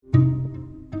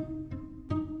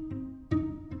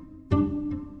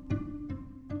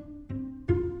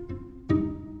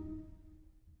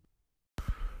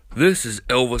This is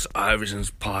Elvis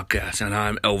Iverson's podcast, and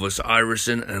I'm Elvis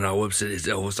Iverson, and our website is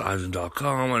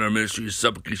elvisiverson.com, and our ministry is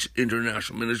Supplication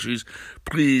International Ministries.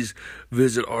 Please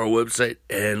visit our website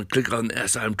and click on the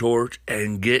SIM torch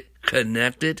and get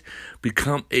connected.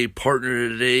 Become a partner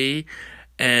today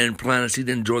and plant a seed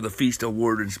and enjoy the feast of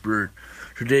Word and Spirit.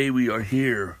 Today we are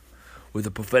here with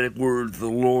a prophetic word the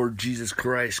Lord Jesus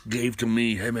Christ gave to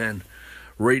me. Amen.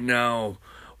 Right now,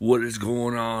 what is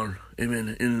going on,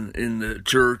 amen, in the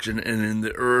church and in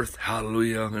the earth,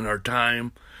 hallelujah, in our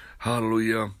time,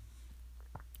 hallelujah.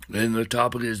 And the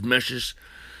topic is Message,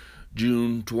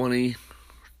 June 20,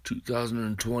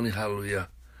 2020, hallelujah.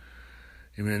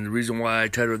 Amen. The reason why I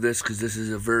titled this, because this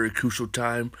is a very crucial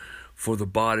time for the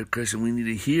body of Christ, and we need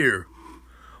to hear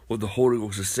what the Holy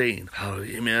Ghost is saying,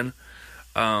 hallelujah, amen.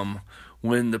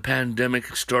 When the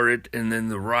pandemic started, and then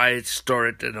the riots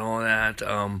started, and all that,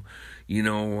 and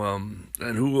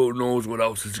who knows what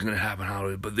else is going to happen,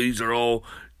 hallelujah. But these are all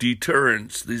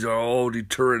deterrents. These are all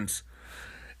deterrents.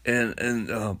 And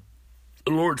the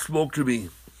Lord spoke to me.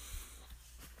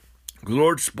 The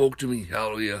Lord spoke to me,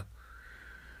 hallelujah.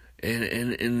 And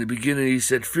in the beginning He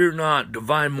said, "Fear not,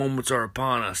 divine moments are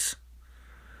upon us."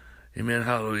 Amen,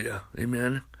 hallelujah,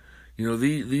 amen.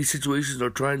 These situations are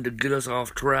trying to get us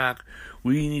off track.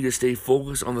 We need to stay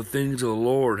focused on the things of the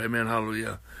Lord. Amen,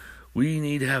 hallelujah. We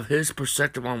need to have His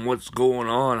perspective on what's going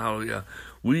on, hallelujah.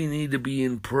 We need to be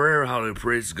in prayer, hallelujah,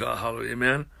 praise God, hallelujah,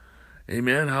 amen.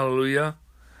 Amen, hallelujah.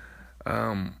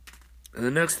 And the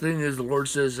next thing is the Lord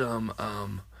says, amen,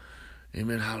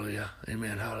 hallelujah,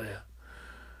 amen, hallelujah,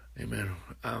 amen.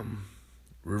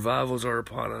 Revivals are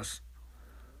upon us.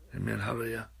 Amen,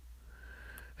 hallelujah.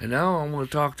 And now I want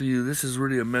to talk to you. This is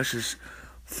really a message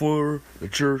for the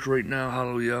church right now,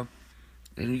 hallelujah.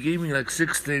 And He gave me like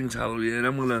 6 things, hallelujah. And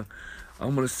I'm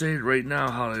gonna say it right now,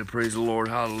 hallelujah. Praise the Lord,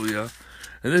 hallelujah.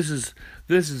 And this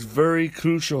is very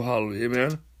crucial, hallelujah,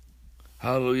 amen,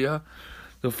 hallelujah.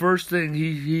 The first thing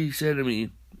he said to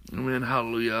me, amen,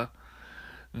 hallelujah,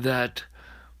 that,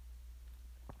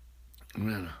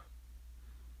 amen,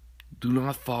 do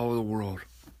not follow the world.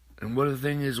 And what the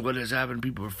thing is, what has happened,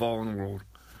 people are following the world.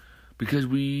 Because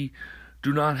we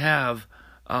do not have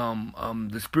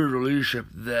the spiritual leadership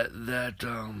that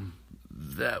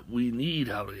we need,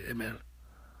 hallelujah, amen,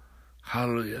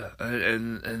 hallelujah,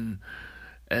 and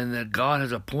that God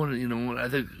has appointed. I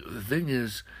think the thing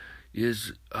is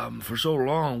for so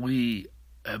long we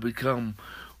have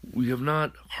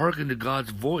not hearkened to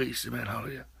God's voice, amen,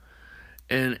 hallelujah,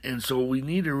 and so we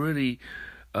need to really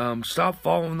stop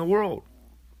following the world.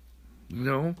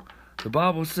 The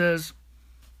Bible says,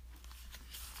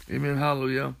 amen,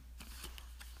 hallelujah,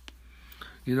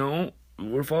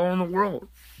 we're following the world.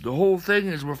 The whole thing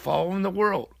is we're following the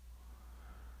world.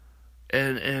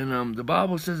 And the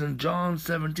Bible says in John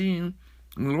 17,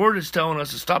 the Lord is telling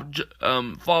us to stop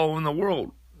following the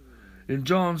world. In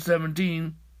John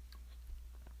 17,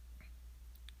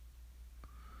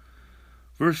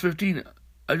 verse 15,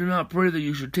 I do not pray that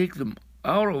you should take them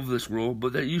out of this world,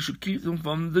 but that you should keep them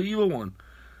from the evil one.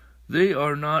 They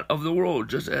are not of the world,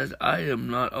 just as I am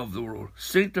not of the world.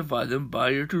 Sanctify them by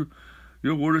your truth.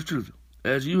 Your word is truth.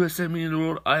 As you have sent me in the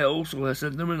world, I also have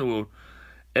sent them in the world.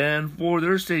 And for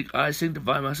their sake I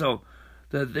sanctify myself,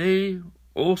 that they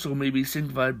also may be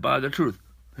sanctified by the truth.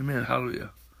 Amen,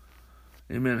 hallelujah.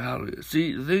 Amen, hallelujah.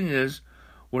 See, the thing is,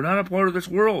 we're not a part of this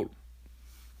world.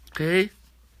 Okay?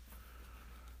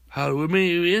 Hallelujah. We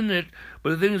may be in it, but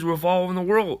the thing is, we're following the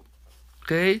world.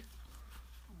 Okay?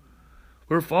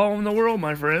 We're following the world,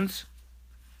 my friends.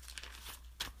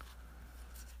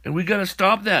 And we got to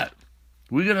stop that.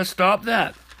 We got to stop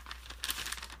that.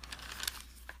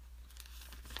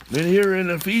 And here in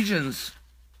Ephesians,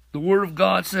 the Word of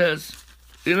God says,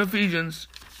 in Ephesians,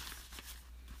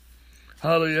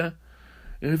 hallelujah,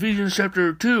 in Ephesians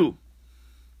chapter 2,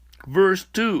 verse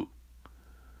 2,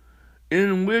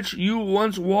 in which you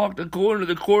once walked according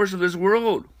to the course of this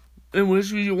world. In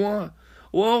which you want.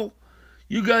 Well,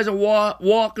 you guys are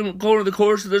walking according to the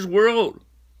course of this world.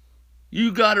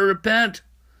 You got to repent.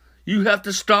 You have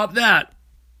to stop that.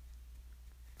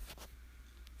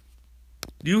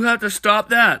 You have to stop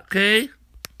that, okay?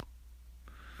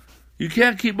 You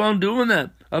can't keep on doing that.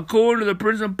 According to the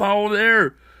prince and power of the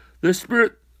air, the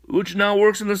spirit which now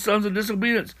works in the sons of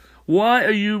disobedience. Why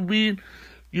are you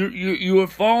you are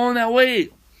following that way?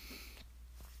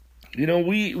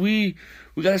 We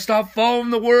got to stop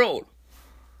following the world.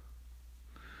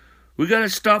 We got to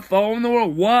stop following the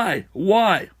world. Why?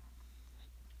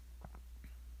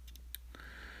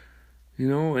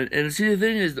 And see, the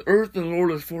thing is, the earth and the Lord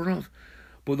is for enough.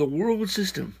 But the world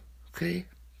system, okay?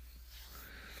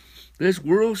 This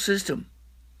world system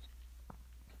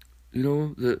You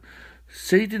know,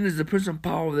 Satan is the prince of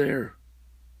power of the air.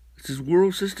 It's his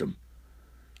world system.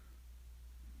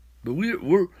 But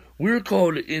we're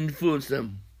called to influence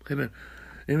them. Amen.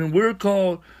 Amen. We're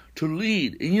called to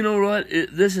lead. And you know what?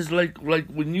 This is like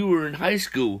when you were in high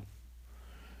school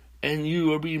and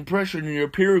you are being pressured in your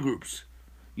peer groups.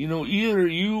 You know, either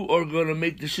you are going to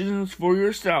make decisions for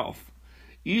yourself.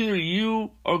 Either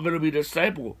you are going to be a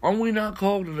disciple. Are we not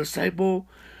called to disciple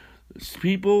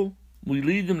people? We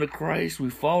lead them to Christ. We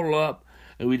follow up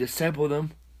and we disciple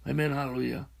them. Amen.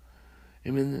 Hallelujah.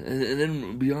 Amen. And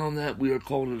then beyond that, we are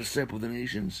called to disciple the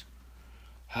nations.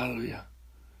 Hallelujah.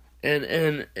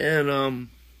 And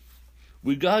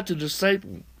we got to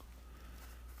disciple.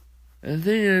 And the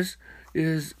thing is,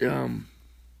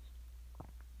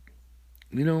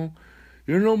 you know,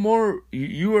 you're no more.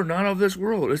 You are not of this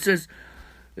world. It says,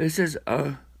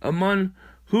 among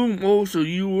whom also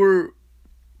you were,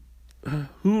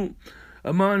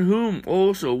 among whom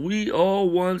also we all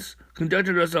once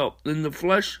conducted ourselves in the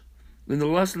flesh, in the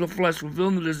lust of the flesh,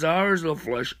 fulfilling the desires of the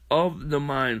flesh, of the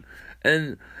mind,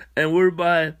 and we're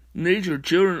by nature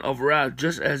children of wrath,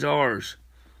 just as others.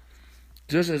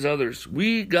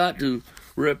 We got to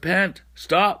repent.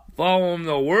 Stop following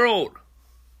the world.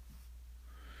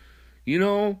 You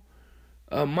know,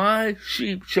 my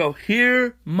sheep shall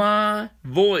hear my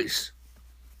voice.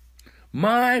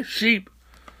 My sheep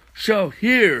shall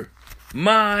hear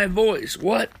my voice.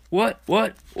 What?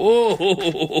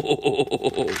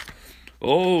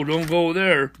 Oh, don't go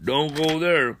there. Don't go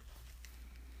there.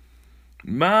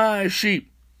 My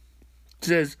sheep. It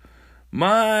says,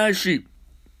 my sheep.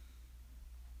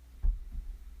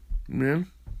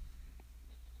 Amen.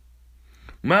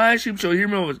 My sheep shall hear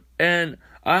my voice, and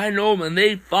I know them, and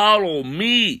they follow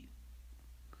me.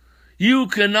 You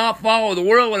cannot follow the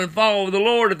world and follow the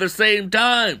Lord at the same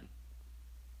time.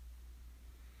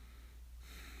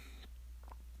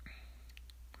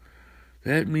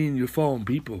 That means you're following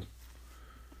people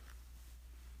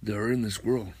that are in this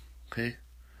world, okay?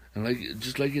 And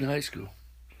just like in high school,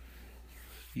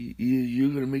 you're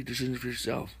going to make decisions for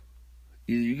yourself.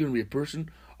 Either you're going to be a person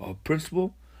of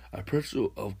principle, a person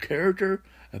of character,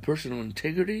 a person of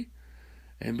integrity,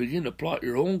 and begin to plot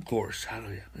your own course.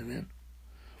 Hallelujah. Amen.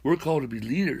 We're called to be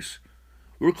leaders.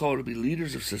 We're called to be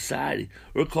leaders of society.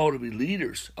 We're called to be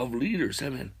leaders of leaders.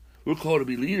 Amen. We're called to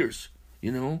be leaders.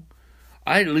 You know,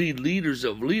 I lead leaders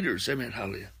of leaders. Amen.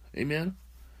 Hallelujah. Amen.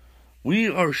 We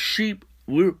are sheep.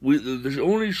 There's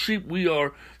only sheep. We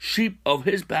are sheep of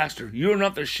his pasture. You're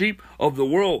not the sheep of the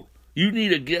world. You need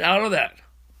to get out of that.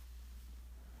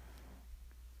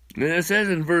 And it says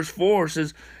in verse 4, it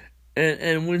says,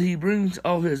 and when he brings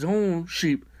out his own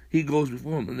sheep, he goes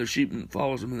before him, and the sheep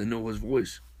follows him, and they know his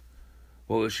voice.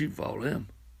 Well, the sheep follow him.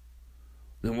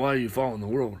 Then why are you following the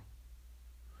world?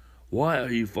 Why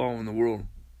are you following the world?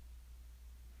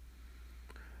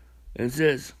 And it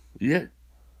says, yet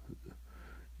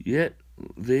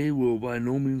they will by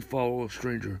no means follow a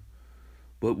stranger,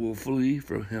 but will flee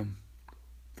from him,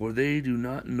 for they do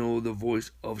not know the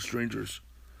voice of strangers.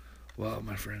 Wow,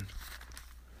 my friend.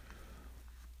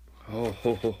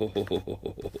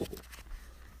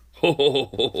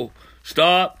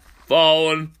 Stop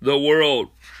following the world.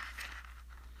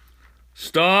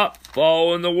 Stop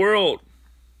following the world.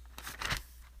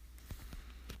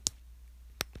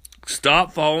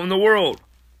 Stop following the world.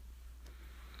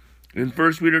 In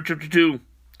 1 Peter chapter 2,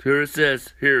 here it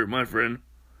says, here, my friend,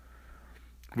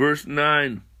 verse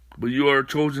 9, but you are a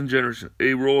chosen generation,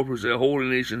 a royal priesthood, a holy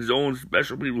nation, his own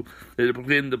special people, that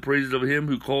proclaim the praises of him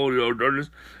who called you out of darkness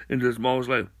into his marvelous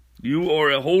light. You are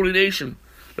a holy nation.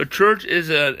 The church is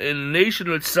a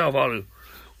nation itself. Hallelujah.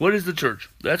 What is the church?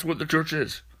 That's what the church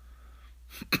is.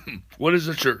 What is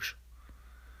the church?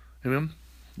 Amen.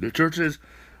 The church is,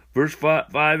 verse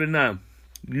 5 and 9.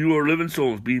 You are living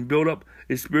souls, being built up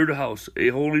a spiritual house, a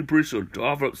holy priesthood, to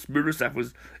offer up spiritual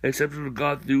sacrifices acceptable to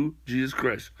God through Jesus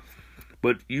Christ.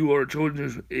 But you are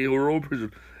chosen, a royal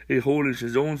priesthood, a holy nation,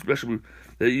 his own special group,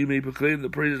 that you may proclaim the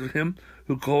praises of him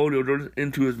who called you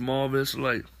into his marvelous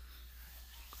light.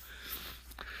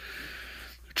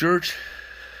 The church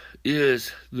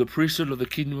is the priesthood of the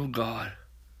kingdom of God.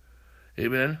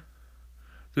 Amen.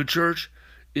 The church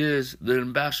is the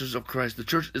ambassadors of Christ. The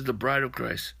church is the bride of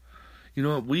Christ. You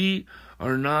know what? We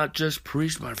are not just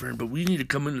priests, my friend, but we need to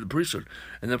come into the priesthood.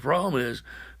 And the problem is,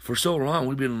 for so long,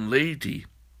 we've been laity.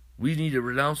 We need to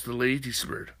renounce the laity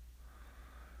spirit.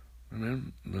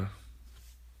 Amen.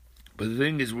 But the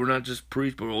thing is, we're not just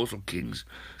priests, but we're also kings.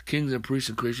 Kings and priests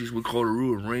and Christians, we're called to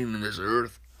rule and reign in this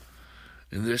earth,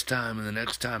 in this time and the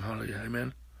next time. Hallelujah.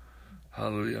 Amen.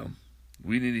 Hallelujah.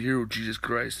 We need to hear Jesus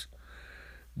Christ.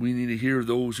 We need to hear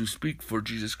those who speak for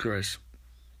Jesus Christ,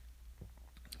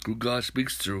 who God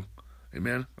speaks through.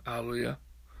 Amen. Hallelujah.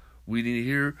 We need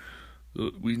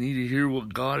to hear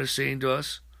what God is saying to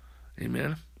us.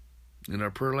 Amen. In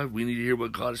our prayer life, we need to hear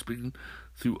what God is speaking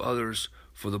through others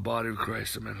for the body of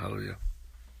Christ. Amen. Hallelujah.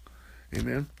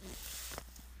 Amen.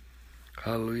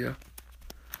 Hallelujah.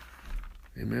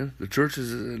 Amen. The church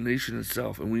is a nation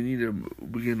itself, and we need to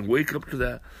begin to wake up to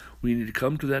that. We need to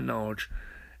come to that knowledge,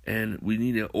 and we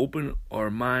need to open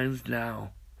our minds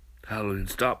now. Hallelujah. And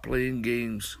stop playing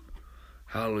games.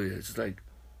 Hallelujah. It's like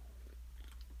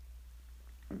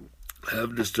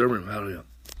have discernment. Hallelujah.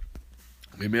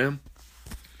 Amen.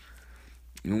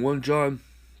 In 1 John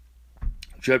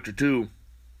chapter 2,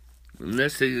 the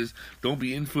next thing is don't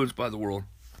be influenced by the world.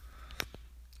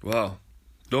 Wow.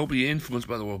 Don't be influenced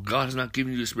by the world. God has not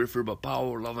given you the spirit of fear, but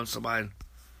power, love, and sound mind.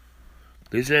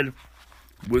 They said,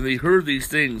 when they heard these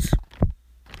things,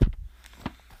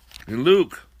 in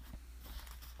Luke,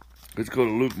 let's go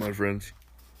to Luke, my friends.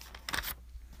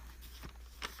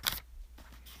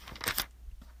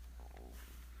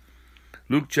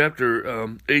 Luke chapter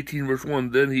 18, verse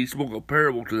 1, then he spoke a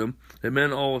parable to them, that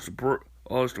men ought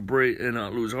to pray and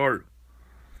not lose heart.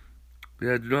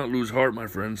 Yeah, do not lose heart, my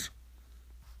friends.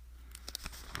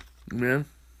 Amen.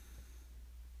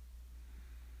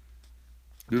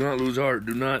 Do not lose heart.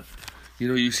 Do not,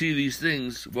 you see these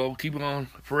things. Well, keep on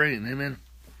praying. Amen.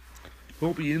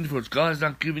 Don't be influenced. God has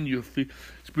not given you a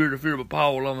spirit of fear, but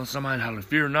power, love, and sound mind. Hallelujah.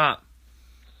 Fear not.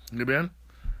 Amen.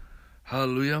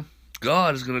 Hallelujah.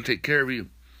 God is going to take care of you.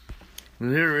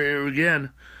 And here again,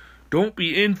 don't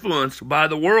be influenced by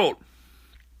the world.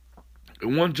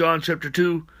 In 1 John chapter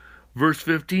 2, verse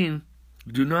 15,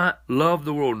 do not love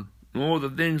the world, nor the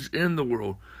things in the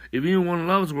world. If anyone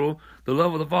loves the world, the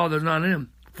love of the Father is not in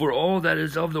him. For all that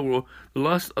is of the world, the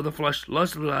lust of the flesh,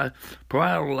 lust of the eye,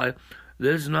 pride of life,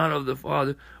 that is not of the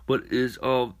Father, but is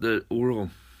of the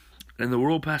world. And the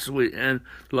world passes away, and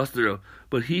the lust thereof.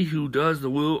 But he who does the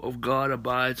will of God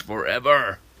abides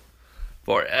forever.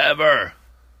 Forever.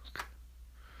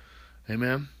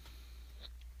 Amen.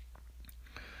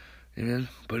 Amen.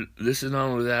 But this is not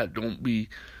only that. Don't be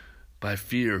by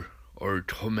fear or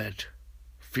torment.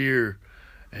 Fear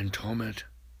and torment.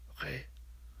 Okay?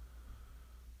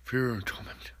 Fear and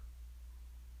torment.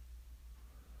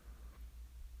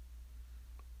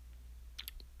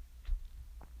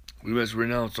 We must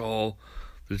renounce all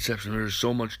the deception. There's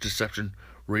so much deception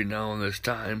right now in this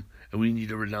time, and we need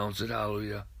to renounce it.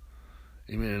 Hallelujah.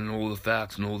 Amen. And know the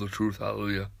facts, know the truth.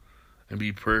 Hallelujah. And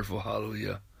be prayerful.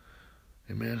 Hallelujah.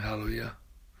 Amen. Hallelujah.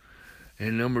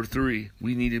 And number 3,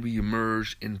 we need to be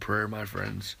immersed in prayer, my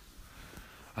friends.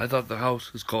 I thought the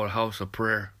house is called a house of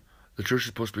prayer. The church is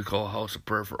supposed to be called a house of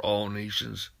prayer for all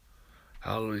nations.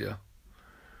 Hallelujah.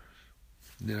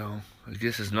 I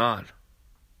guess it's not.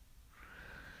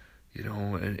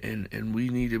 And we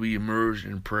need to be immersed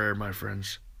in prayer, my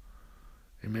friends.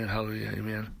 Amen. Hallelujah.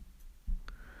 Amen.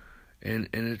 And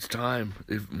it's time.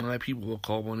 If my people will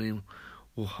call my name,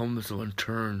 will humble themselves and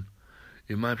turn.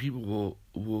 If my people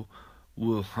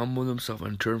will humble themselves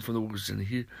and turn from the wicked and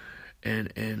hear, and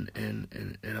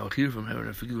I'll hear from heaven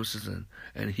and forgive us sins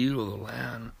and heal the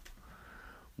land.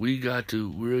 We got to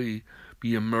really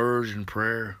be immersed in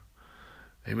prayer.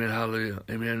 Amen. Hallelujah.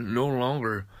 Amen. No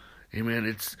longer, amen,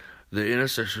 it's the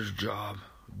intercessor's job,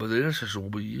 but the intercessor will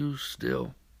be used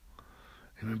still.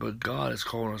 Amen. But God is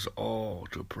calling us all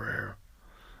to prayer.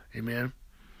 Amen.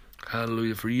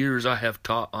 Hallelujah. For years I have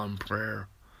taught on prayer.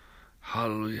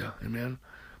 Hallelujah. Amen.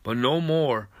 But no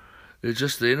more. It's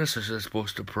just the intercessor that's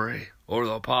supposed to pray, or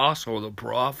the apostle, or the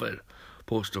prophet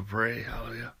supposed to pray.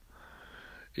 Hallelujah.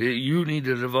 You need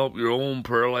to develop your own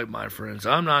prayer life, my friends.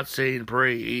 I'm not saying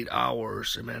pray 8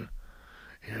 hours. Amen.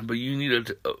 But you need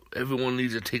to. Everyone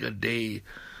needs to take a day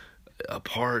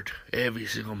apart every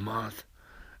single month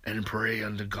and pray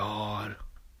unto God.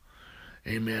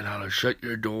 Amen. Hallelujah. Shut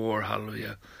your door.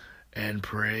 Hallelujah. And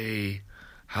pray.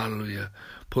 Hallelujah.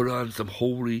 Put on some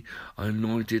holy,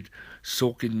 anointed,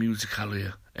 soaking music.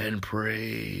 Hallelujah. And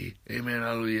pray. Amen.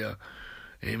 Hallelujah.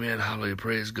 Amen. Hallelujah.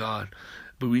 Praise God.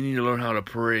 But we need to learn how to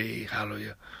pray.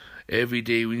 Hallelujah. Every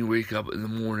day when you wake up in the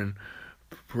morning,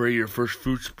 pray your first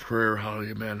fruits prayer.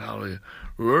 Hallelujah. Man. Hallelujah.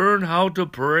 Learn how to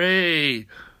pray.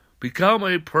 Become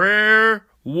a prayer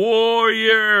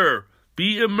warrior.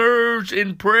 Be immersed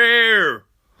in prayer.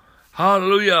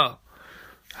 Hallelujah.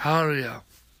 Hallelujah.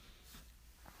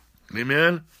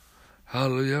 Amen.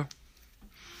 Hallelujah.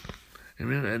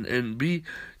 Amen. And be,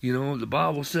 the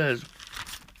Bible says,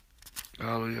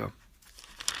 hallelujah,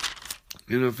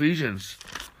 in Ephesians,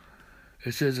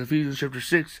 it says, Ephesians chapter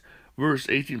 6, Verse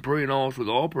 18, praying always with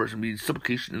all person, being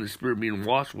supplication in the Spirit, being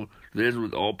watchful to the end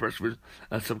with all perseverance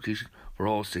and supplication for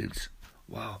all saints.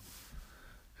 Wow.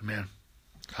 Amen.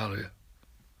 Hallelujah.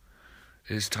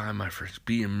 It is time, my friends.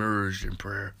 Be immersed in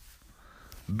prayer.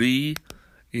 Be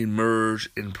immersed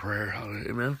in prayer. Hallelujah.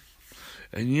 Amen.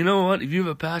 And you know what? If you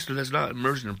have a pastor that's not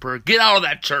immersed in prayer, get out of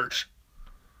that church.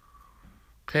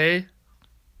 Okay?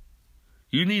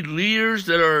 You need leaders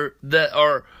that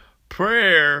are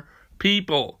prayer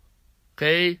people.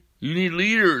 Okay? You need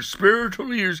leaders, spiritual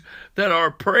leaders that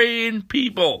are praying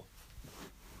people.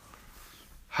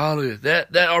 Hallelujah.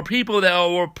 That are people that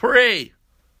will pray.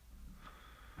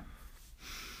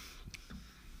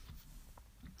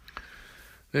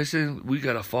 Listen, we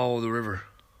got to follow the river.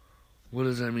 What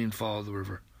does that mean, follow the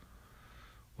river?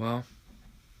 Well,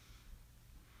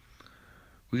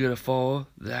 we got to follow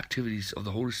the activities of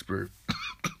the Holy Spirit.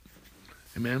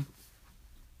 Amen?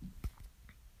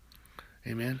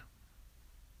 Amen?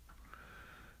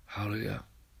 Hallelujah.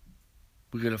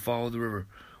 We got to follow the river.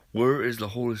 Where is the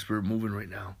Holy Spirit moving right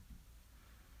now?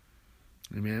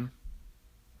 Amen?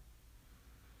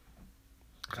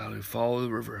 Hallelujah. Follow the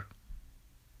river.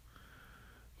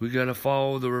 We got to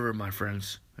follow the river, my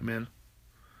friends. Amen?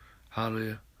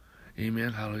 Hallelujah.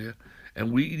 Amen. Hallelujah.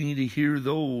 And we need to hear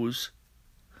those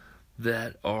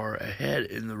that are ahead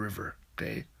in the river.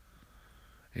 Okay?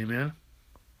 Amen?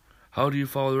 How do you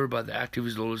follow the river? By the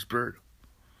activities of the Holy Spirit.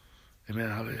 Amen.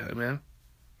 Hallelujah. Amen?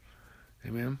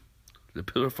 Amen? The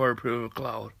pillar of fire, pillar of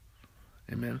cloud.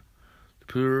 Amen? The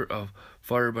pillar of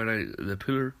fire by night, the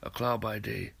pillar of cloud by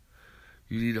day.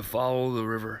 You need to follow the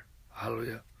river.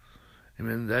 Hallelujah.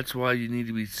 Amen. That's why you need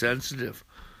to be sensitive.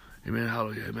 Amen.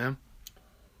 Hallelujah. Amen.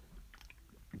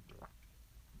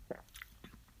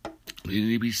 You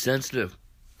need to be sensitive.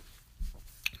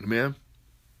 Amen.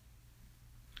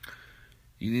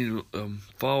 You need to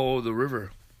follow the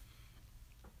river.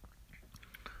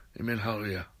 Amen.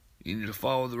 Hallelujah. You need to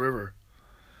follow the river.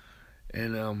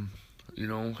 And,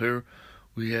 here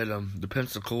we had the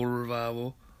Pensacola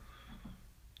revival,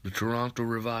 the Toronto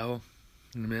revival.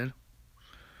 Amen.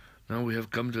 Now we have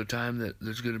come to a time that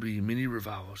there's going to be many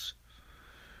revivals.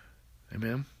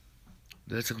 Amen.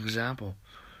 That's an example.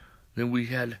 Then we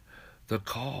had the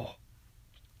call.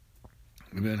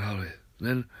 Amen. Hallelujah.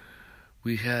 Then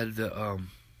we had the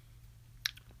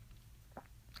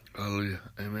hallelujah.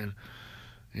 Amen.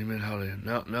 Amen.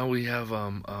 Hallelujah. Now we have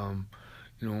IHOP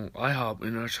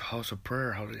in our house of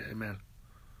prayer. Hallelujah. Amen.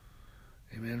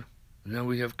 Amen. Now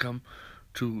we have come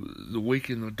to the wake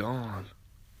in the dawn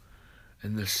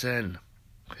and the Sen.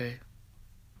 Okay.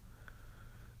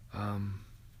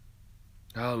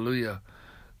 Hallelujah.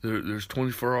 There's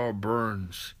 24-hour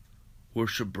burns,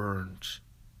 worship burns.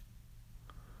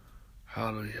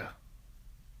 Hallelujah.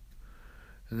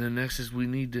 And then next is we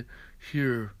need to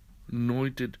hear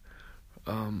anointed.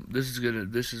 This is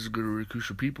gonna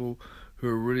recruit people who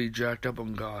are really jacked up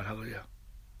on God. Hallelujah.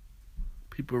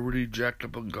 People are really jacked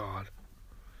up on God.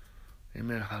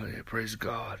 Amen. Hallelujah. Praise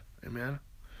God. Amen.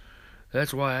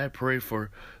 That's why I pray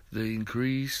for the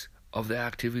increase of the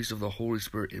activities of the Holy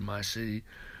Spirit in my city,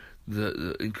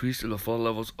 the increase of the flood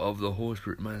levels of the Holy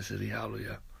Spirit in my city.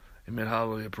 Hallelujah. Amen.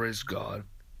 Hallelujah. Praise God.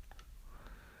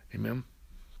 Amen.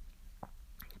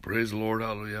 Praise the Lord.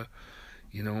 Hallelujah.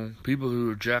 People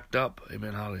who are jacked up.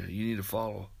 Amen. Hallelujah. You need to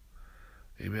follow.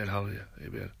 Amen. Hallelujah.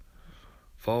 Amen.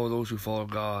 Follow those who follow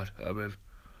God. Amen.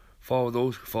 Follow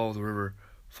those who follow the river.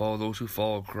 Follow those who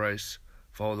follow Christ.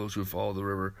 Follow those who follow the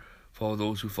river. Follow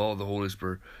those who follow the Holy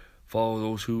Spirit. Follow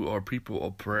those who are people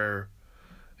of prayer.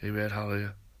 Amen.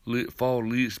 Hallelujah. Follow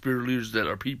spirit leaders that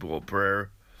are people of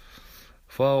prayer.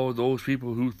 Follow those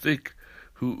people who think,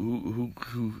 who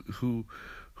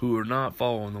are not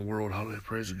following the world. Hallelujah.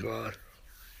 Praise God.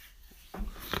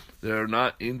 They are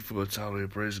not influenced. Hallelujah.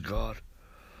 Praise God.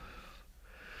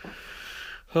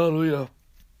 Hallelujah.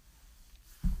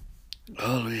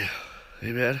 Hallelujah.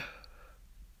 Amen.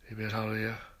 Amen.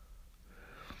 Hallelujah.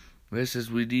 This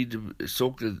says we need to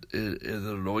soak in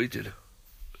the anointed.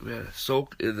 Amen.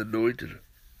 Soak in the anointed.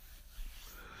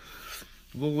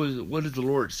 What is the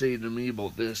Lord saying to me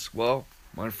about this? Well,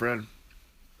 my friend,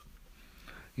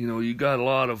 you got a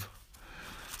lot of,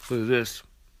 look at this.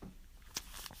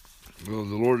 Well,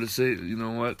 the Lord is saying, you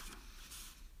know what?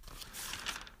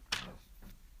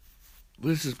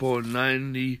 This is about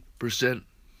 90%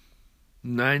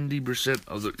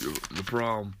 of the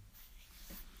problem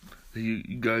that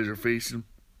you guys are facing.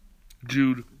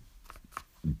 Jude.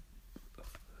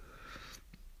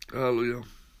 Hallelujah.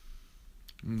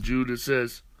 In Jude it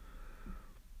says,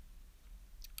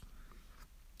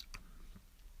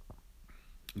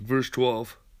 verse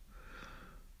 12,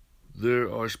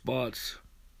 there are spots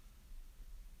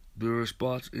There are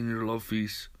spots in your love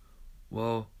feast.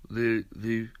 Well, they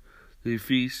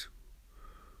feast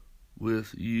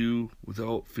with you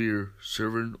without fear,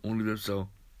 serving only themselves.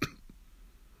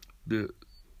 There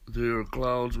are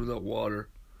clouds without water,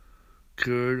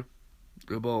 carried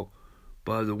about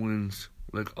by the winds,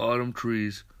 like autumn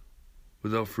trees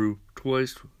without fruit,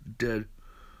 twice dead,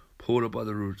 pulled up by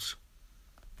the roots.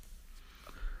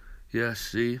 Yes,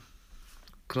 see?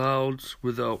 Clouds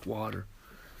without water.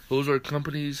 Those are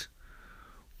companies,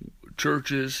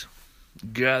 churches,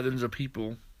 gatherings of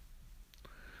people,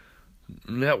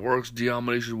 networks,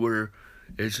 denominations where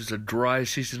it's just a dry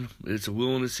season, it's a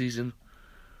wilderness season.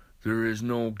 There is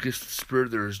no gift of the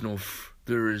Spirit. There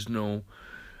is no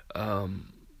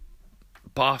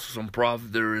apostles and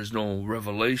prophets. There is no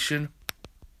revelation.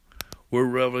 Word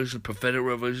revelation, prophetic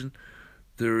revelation.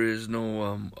 There is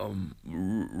no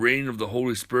rain of the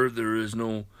Holy Spirit. There is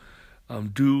no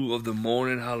dew of the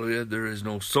morning. Hallelujah. There is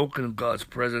no soaking of God's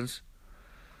presence.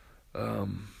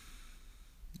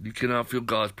 You cannot feel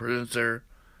God's presence there.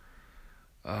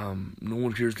 No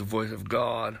one hears the voice of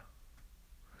God.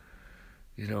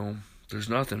 You know, there's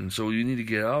nothing. So you need to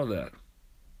get out of that.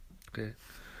 Okay.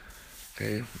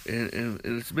 And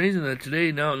it's amazing that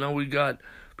today now we got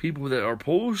people that are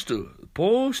opposed to.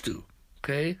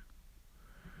 Okay.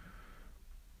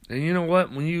 And you know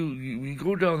what? When you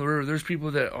go down the river, there's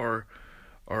people that are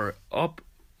up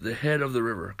the head of the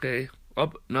river. Okay,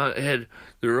 up, not ahead.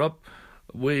 They're up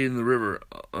way in the river,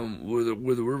 where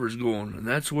the river's going, and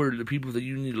that's where the people that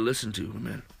you need to listen to.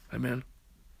 Amen.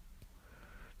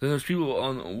 Then there's people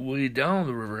on the way down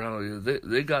the river. Hallelujah.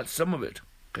 They got some of it.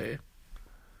 Okay,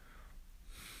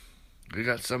 they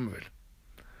got some of it.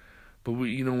 But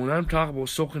when I'm talking about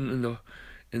soaking in the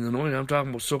anointing, I'm talking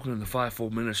about soaking in the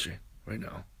fivefold ministry right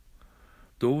now.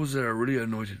 Those that are really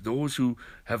anointed, those who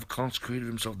have consecrated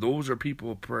themselves, those are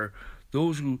people of prayer,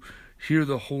 those who hear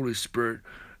the Holy Spirit,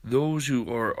 those who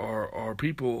are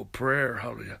people of prayer,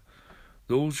 hallelujah.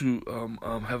 Those who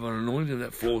have an anointing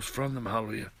that flows from them,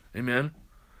 hallelujah. Amen.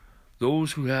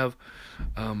 Those who have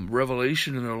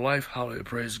revelation in their life, hallelujah,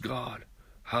 praise God,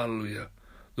 hallelujah.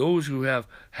 Those who have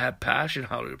passion,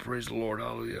 hallelujah, praise the Lord,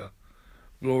 hallelujah.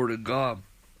 Glory to God.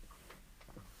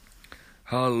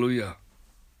 Hallelujah.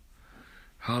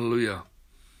 Hallelujah.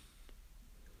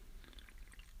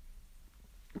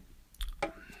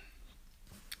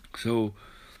 So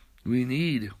we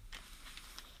need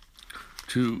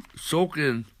to soak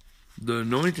in the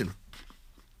anointing.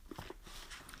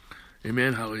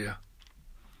 Amen. Hallelujah.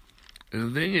 And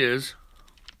the thing is,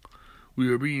 we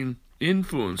are being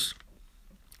influenced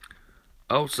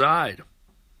outside.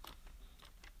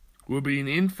 We're being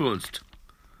influenced,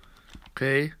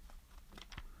 okay,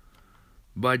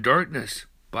 by darkness,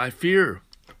 by fear,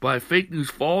 by fake news,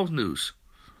 false news.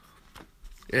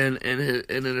 And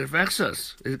it affects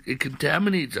us. It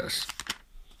contaminates us.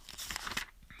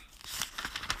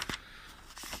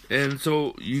 And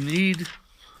so you need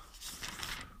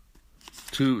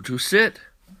to sit.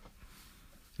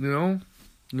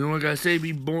 Like I say,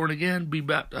 be born again, be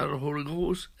baptized in the Holy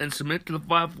Ghost, and submit to the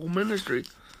fivefold ministry.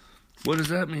 What does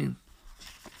that mean?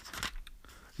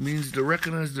 It means to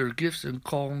recognize their gifts and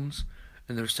callings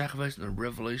and their sacrifice and their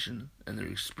revelation and their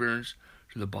experience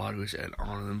to the body and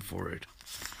honor them for it.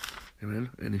 Amen.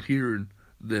 And hearing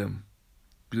them,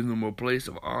 giving them a place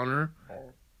of honor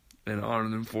and honor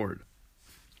them for it.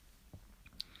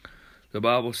 The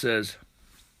Bible says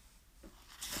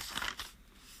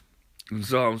in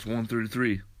Psalms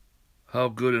 133, how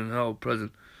good and how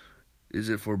pleasant is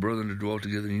it for brethren to dwell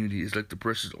together in unity. It's like the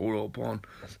precious oil upon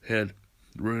head,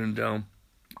 running down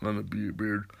on the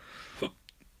beard,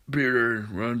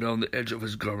 running down the edge of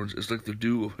his garments. It's like the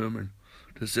dew of Hermon,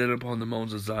 descend upon the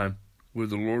mountains of Zion, where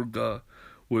the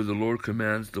Lord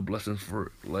commands the blessings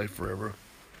for life forever.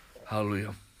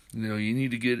 Hallelujah. You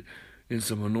need to get in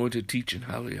some anointed teaching.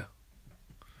 Hallelujah.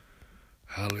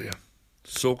 Hallelujah.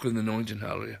 Soak in the anointing.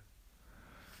 Hallelujah.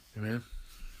 Amen.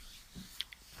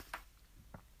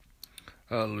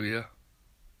 Hallelujah.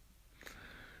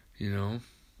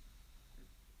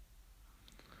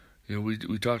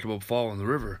 We talked about fall in the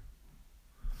river.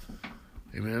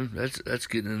 Amen. That's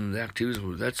getting into the activities.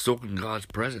 That's soaking God's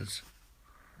presence.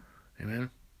 Amen.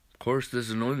 Of course, this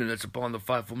anointing that's upon the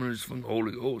fivefold ministry from the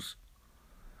Holy Ghost.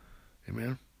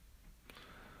 Amen.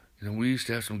 We used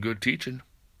to have some good teaching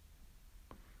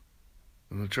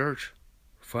in the church.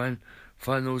 Find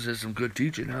those that have some good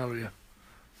teaching. Hallelujah.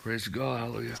 Praise God.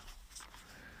 Hallelujah.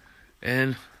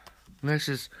 And next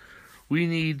is, we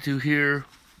need to hear.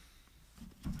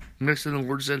 Next thing the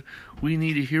Word said, we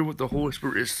need to hear what the Holy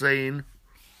Spirit is saying.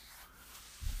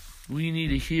 We need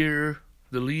to hear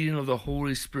the leading of the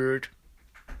Holy Spirit.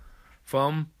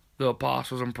 from the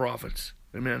apostles and prophets.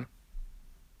 Amen.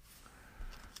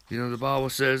 You know, the Bible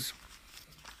says,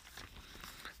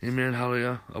 amen,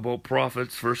 hallelujah, about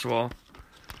prophets, first of all.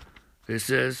 It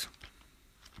says,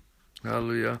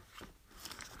 hallelujah,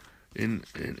 in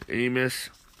Amos,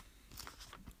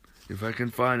 if I can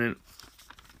find it,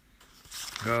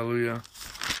 hallelujah,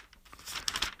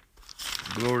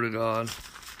 glory to God,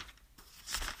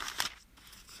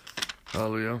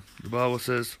 hallelujah. The Bible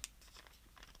says,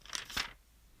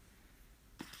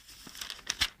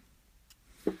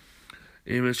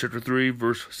 Amos chapter 3,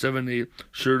 verse 7 8,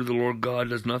 surely the Lord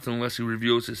God does nothing unless he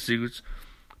reveals his secrets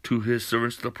to his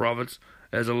servants the prophets.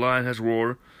 As a lion has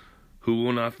roared, who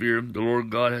will not fear? The Lord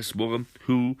God has spoken,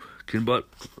 who can but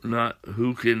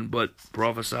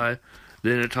prophesy?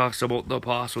 Then it talks about the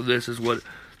apostle. This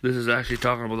is actually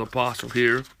talking about the apostle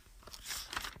here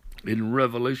in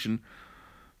Revelation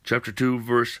chapter 2,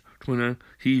 verse 29.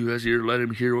 He who has ear, let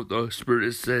him hear what the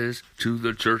Spirit says to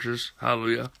the churches.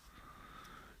 Hallelujah.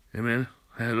 Amen.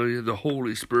 Hallelujah. The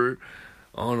Holy Spirit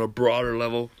on a broader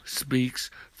level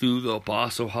speaks through the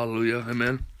apostle. Hallelujah.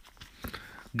 Amen.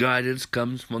 Guidance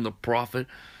comes from the prophet.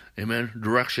 Amen.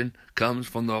 Direction comes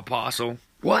from the apostle.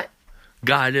 What?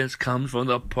 Guidance comes from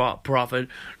the prophet.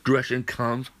 Direction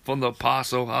comes from the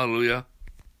apostle. Hallelujah.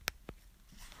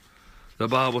 The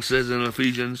Bible says in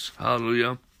Ephesians,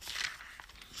 hallelujah.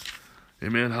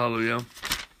 Amen. Hallelujah.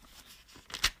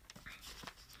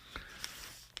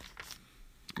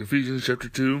 Ephesians chapter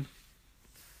 2.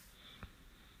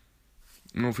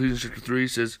 Ephesians chapter 3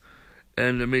 says,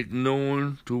 and to make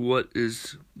known to what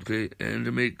is, and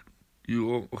to make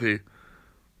you,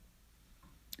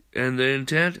 and the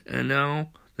intent, and now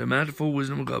the manifold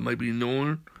wisdom of God might be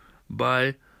known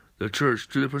by the church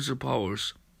to the principal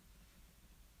powers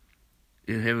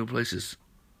in heavenly places.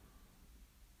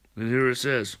 And here it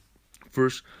says,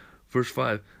 verse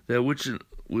 5, that which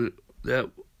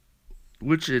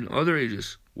in other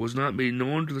ages was not made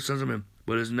known to the sons of men,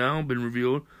 but has now been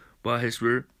revealed by his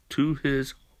Spirit to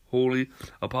his holy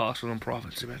apostles and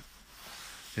prophets. Amen.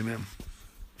 Amen.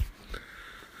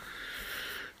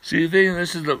 See, the thing,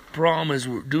 this is the problem, is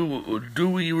do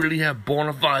we really have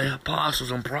bona fide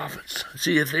apostles and prophets?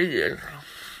 See, the thing is,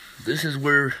 this is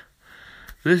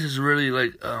really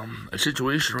like a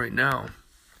situation right now.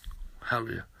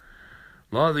 Hallelujah.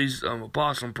 A lot of these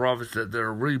apostles and prophets that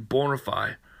are really bona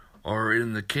fide are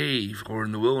in the cave or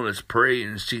in the wilderness praying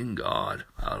and seeing God.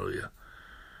 Hallelujah.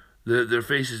 Their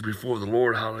faces before the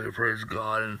Lord. Hallelujah. Praise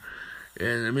God. And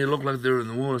it may look like they're in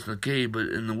the wilderness in the cave, but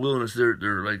in the wilderness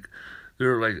they're like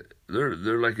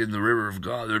in the river of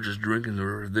God. They're just drinking the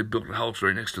river. They built a house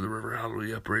right next to the river.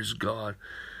 Hallelujah. Praise God.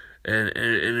 And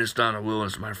it's not a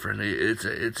wilderness, my friend. It's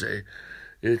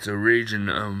a raging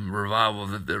revival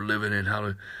that they're living in.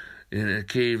 Hallelujah. In a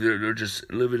cave, they're just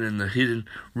living in the hidden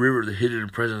river, the hidden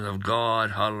presence of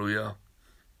God. Hallelujah.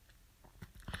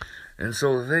 And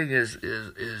so the thing is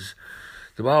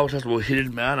the Bible talks about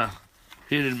hidden manna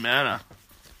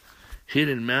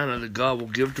that God will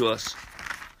give to us.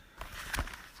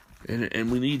 And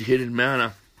we need hidden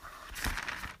manna.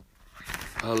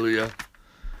 Hallelujah.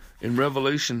 In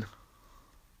Revelation,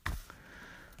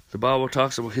 the Bible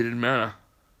talks about hidden manna.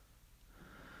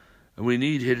 And we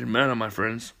need hidden manna, my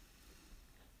friends.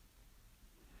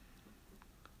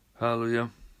 Hallelujah.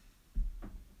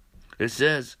 It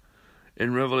says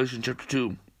in Revelation chapter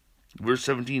 2, verse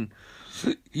 17,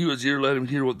 he who has ear, let him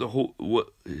hear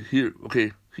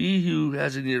he who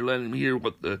has an ear, let him hear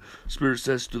what the Spirit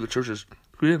says to the churches.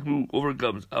 Him who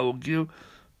overcomes, I will give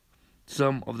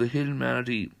some of the hidden manna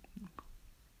to eat.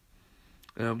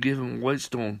 And I'll give him a white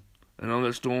stone, and on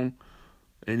that stone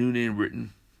a new name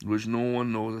written, which no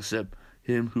one knows except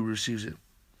him who receives it.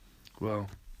 Wow.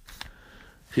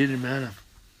 Hidden manna.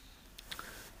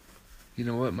 You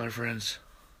know what, my friends?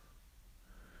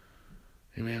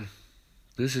 Amen.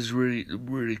 This is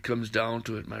really comes down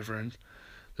to it, my friends.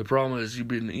 The problem is you've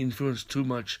been influenced too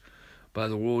much by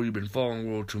the world. You've been following the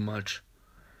world too much.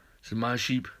 So my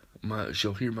sheep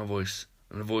shall hear my voice,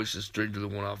 and the voice is straight to the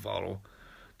one I'll follow.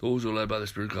 Those who are led by the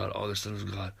Spirit of God are the sons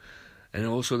of God. And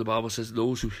also the Bible says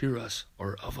those who hear us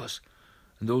are of us,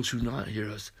 and those who not hear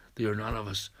us, they are not of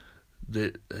us.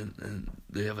 And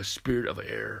they have a spirit of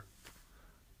error.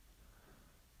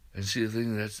 And see, the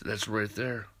thing that's right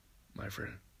there, my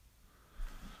friend.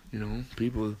 You know,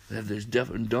 people have this deaf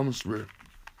and dumb spirit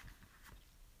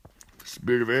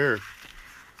of error.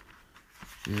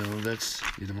 You know, that's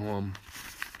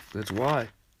why.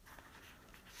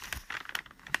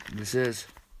 It says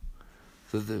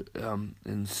that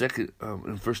in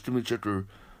 1 Timothy chapter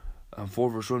 4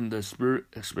 verse 1, the Spirit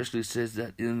especially says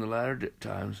that in the latter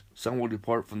times some will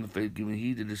depart from the faith, giving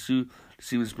heed to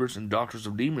deceiving spirits and doctors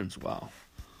of demons. Wow.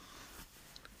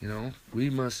 We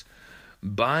must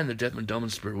bind the deaf and dumb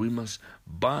spirit. We must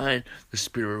bind the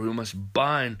spirit. We must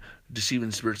bind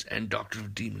deceiving spirits and doctors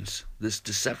of demons. This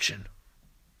deception.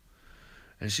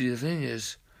 And see, the thing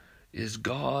is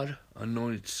God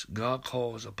anoints, God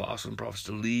calls apostles and prophets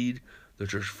to lead the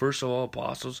church. First of all,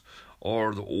 apostles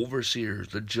are the overseers,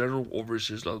 the general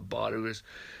overseers of the body of Christ,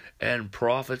 and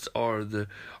prophets are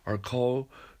called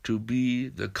to be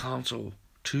the counsel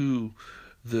to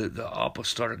the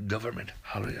apostolic government.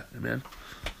 Hallelujah. Amen.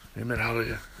 Amen.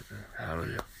 Hallelujah.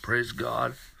 Hallelujah. Praise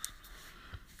God.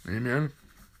 Amen.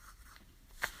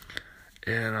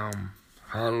 And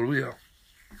hallelujah.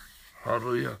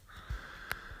 Hallelujah.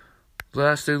 The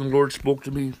last thing the Lord spoke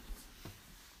to me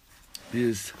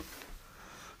is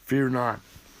fear not.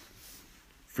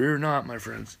 Fear not, my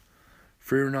friends.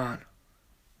 Fear not.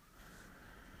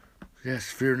 Yes,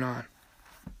 fear not.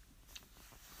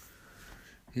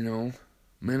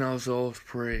 Men also always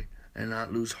pray and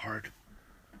not lose heart.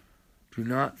 Do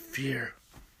not fear.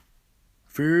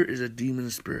 Fear is a demon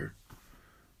spirit.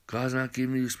 God's not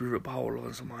giving you a spirit of power,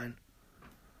 love, and mind.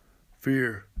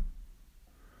 Fear.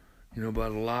 By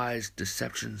lies,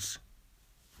 deceptions,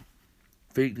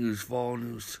 fake news, false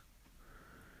news.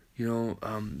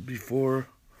 Before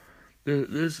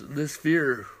this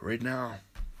fear right now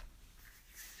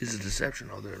is a deception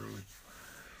out there, really.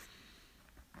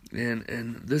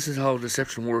 And this is how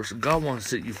deception works. God wants to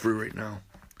set you free right now.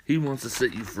 He wants to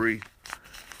set you free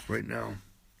right now.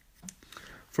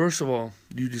 First of all,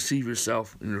 you deceive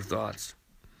yourself in your thoughts.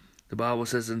 The Bible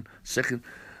says in 2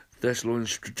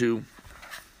 Thessalonians 2.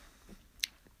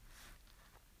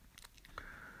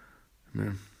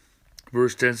 Amen.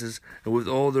 Verse 10 says, and with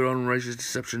all their unrighteous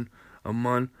deception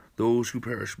among those who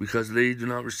perish, because they do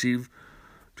not receive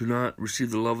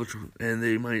the love of truth, and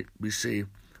they might be saved.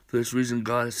 For this reason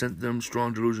God has sent them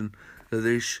strong delusion, that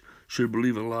they should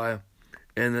believe a lie,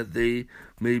 and that they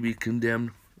may be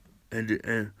condemned,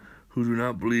 and who do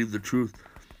not believe the truth,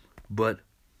 but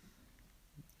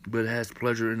has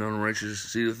pleasure in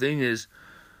unrighteousness. See, the thing is,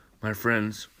 my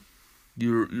friends,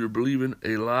 you're believing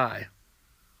a lie.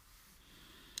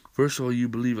 First of all, you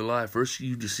believe a lie. First,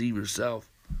 you deceive yourself.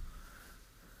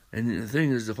 And the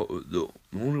thing is, the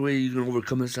only way you can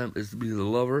overcome this time is to be the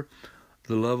love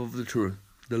of the truth.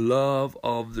 The love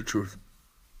of the truth.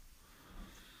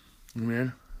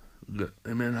 Amen.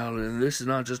 Amen. Hallelujah. And this is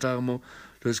not just talking about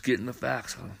just getting the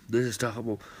facts. This is talking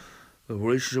about a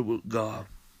relationship with God,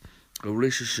 a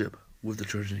relationship with the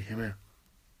church. Amen.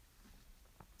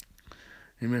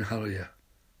 Amen. Hallelujah.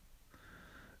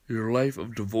 Your life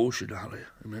of devotion. Hallelujah.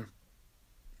 Amen.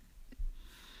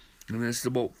 And it's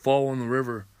about following the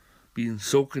river, being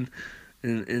soaking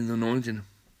in the anointing,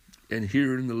 and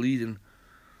hearing the leading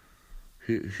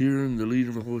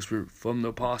of the Holy Spirit from the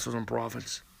apostles and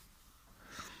prophets.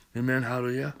 Amen.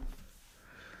 Hallelujah.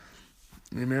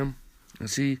 Amen. And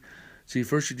see,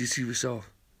 first you deceive yourself,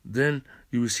 then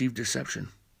you receive deception,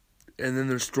 and then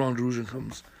there's strong delusion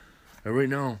comes. And right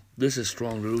now, this is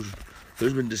strong delusion.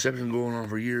 There's been deception going on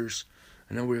for years,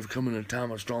 and now we have come in a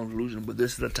time of strong delusion. But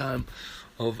this is the time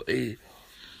of this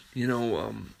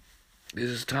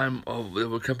is time of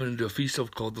we're coming into a feast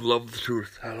of called the love of the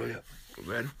truth. Hallelujah.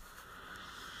 Amen.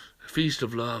 A feast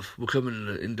of love. We're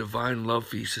coming in divine love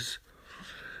feasts.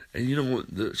 And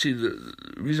the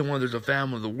reason why there's a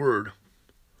famine of the word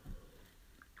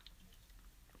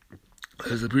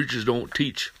is the preachers don't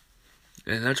teach.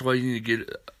 And that's why you need to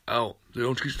get out. They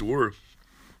don't teach the word.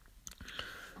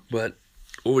 But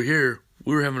over here,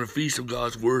 we're having a feast of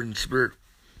God's word and spirit.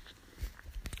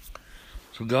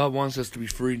 So God wants us to be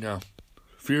free now.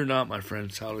 Fear not, my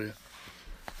friends. Hallelujah.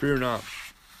 Fear not.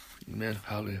 Amen.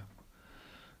 Hallelujah.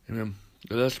 Amen.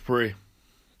 Let's pray.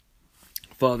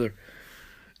 Father,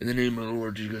 in the name of the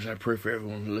Lord Jesus, I pray for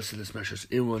everyone who listens to this message,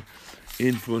 everyone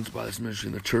influenced by this ministry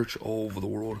in the church all over the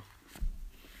world.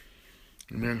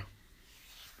 Amen.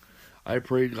 I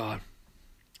pray, God,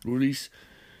 release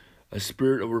a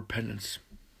spirit of repentance,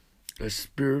 a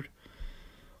spirit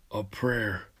of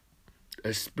prayer,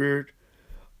 a spirit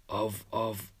of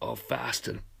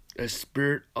fasting, a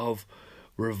spirit of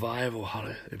revival,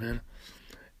 hallelujah, amen,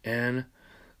 and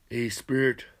a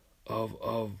spirit of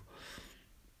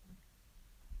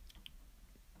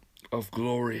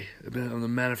glory, amen, of the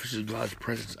manifestation of God's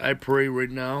presence. I pray right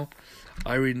now,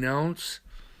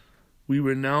 we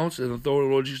renounce in the authority of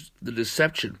the Lord Jesus the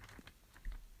deception.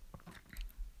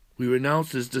 We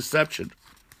renounce this deception.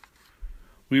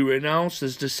 We renounce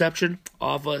this deception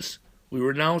off us. We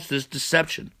renounce this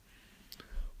deception.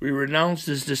 We renounce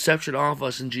this deception off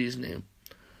us in Jesus' name.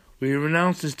 We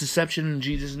renounce this deception in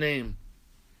Jesus' name.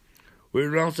 We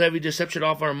renounce every deception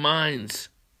off our minds,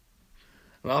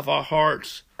 and off our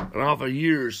hearts, and off our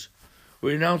ears.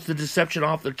 We renounce the deception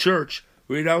off the church.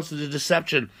 We renounce the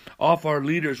deception off our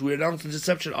leaders. We renounce the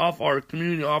deception off our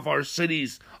community, off our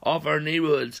cities, off our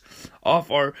neighborhoods, off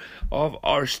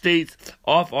our states,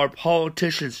 off our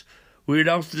politicians. We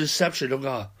renounce the deception, oh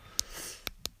God,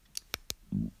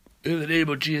 in the name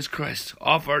of Jesus Christ,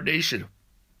 off our nation.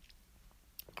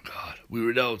 God, we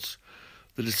renounce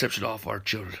the deception off our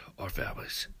children, our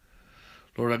families.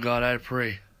 Lord our God, I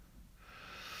pray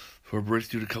for a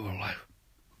breakthrough to come in our life.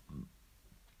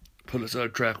 Put us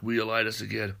on track, realign us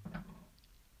again.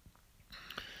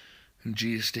 In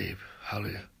Jesus' name,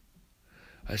 hallelujah.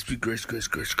 I speak grace, grace,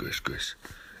 grace, grace, grace.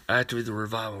 I activate the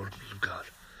revival of God.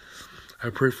 I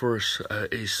pray for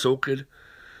a soaking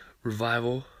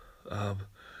revival,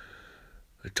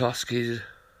 intoxicated,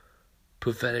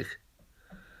 prophetic,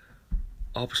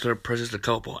 apostolic presence to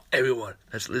come upon everyone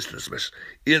that's listening to this message.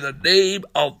 In the name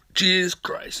of Jesus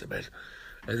Christ, amen.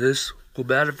 And this will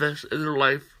manifest in their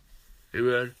life,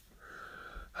 amen.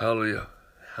 Hallelujah,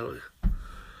 hallelujah.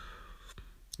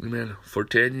 Amen. For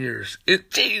 10 years. In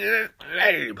Jesus'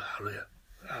 name. Hallelujah.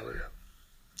 Hallelujah.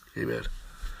 Amen.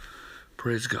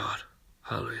 Praise God.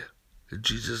 Hallelujah. In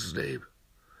Jesus' name.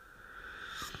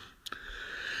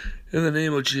 In the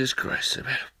name of Jesus Christ.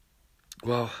 Amen.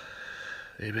 Well,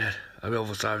 amen. I'm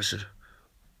Elvis Iverson.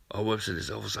 Our website is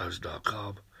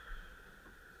elvisiverson.com.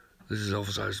 This is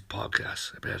Elvis Iverson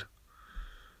Podcast. Amen.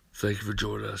 Thank you for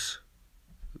joining us.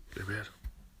 Amen.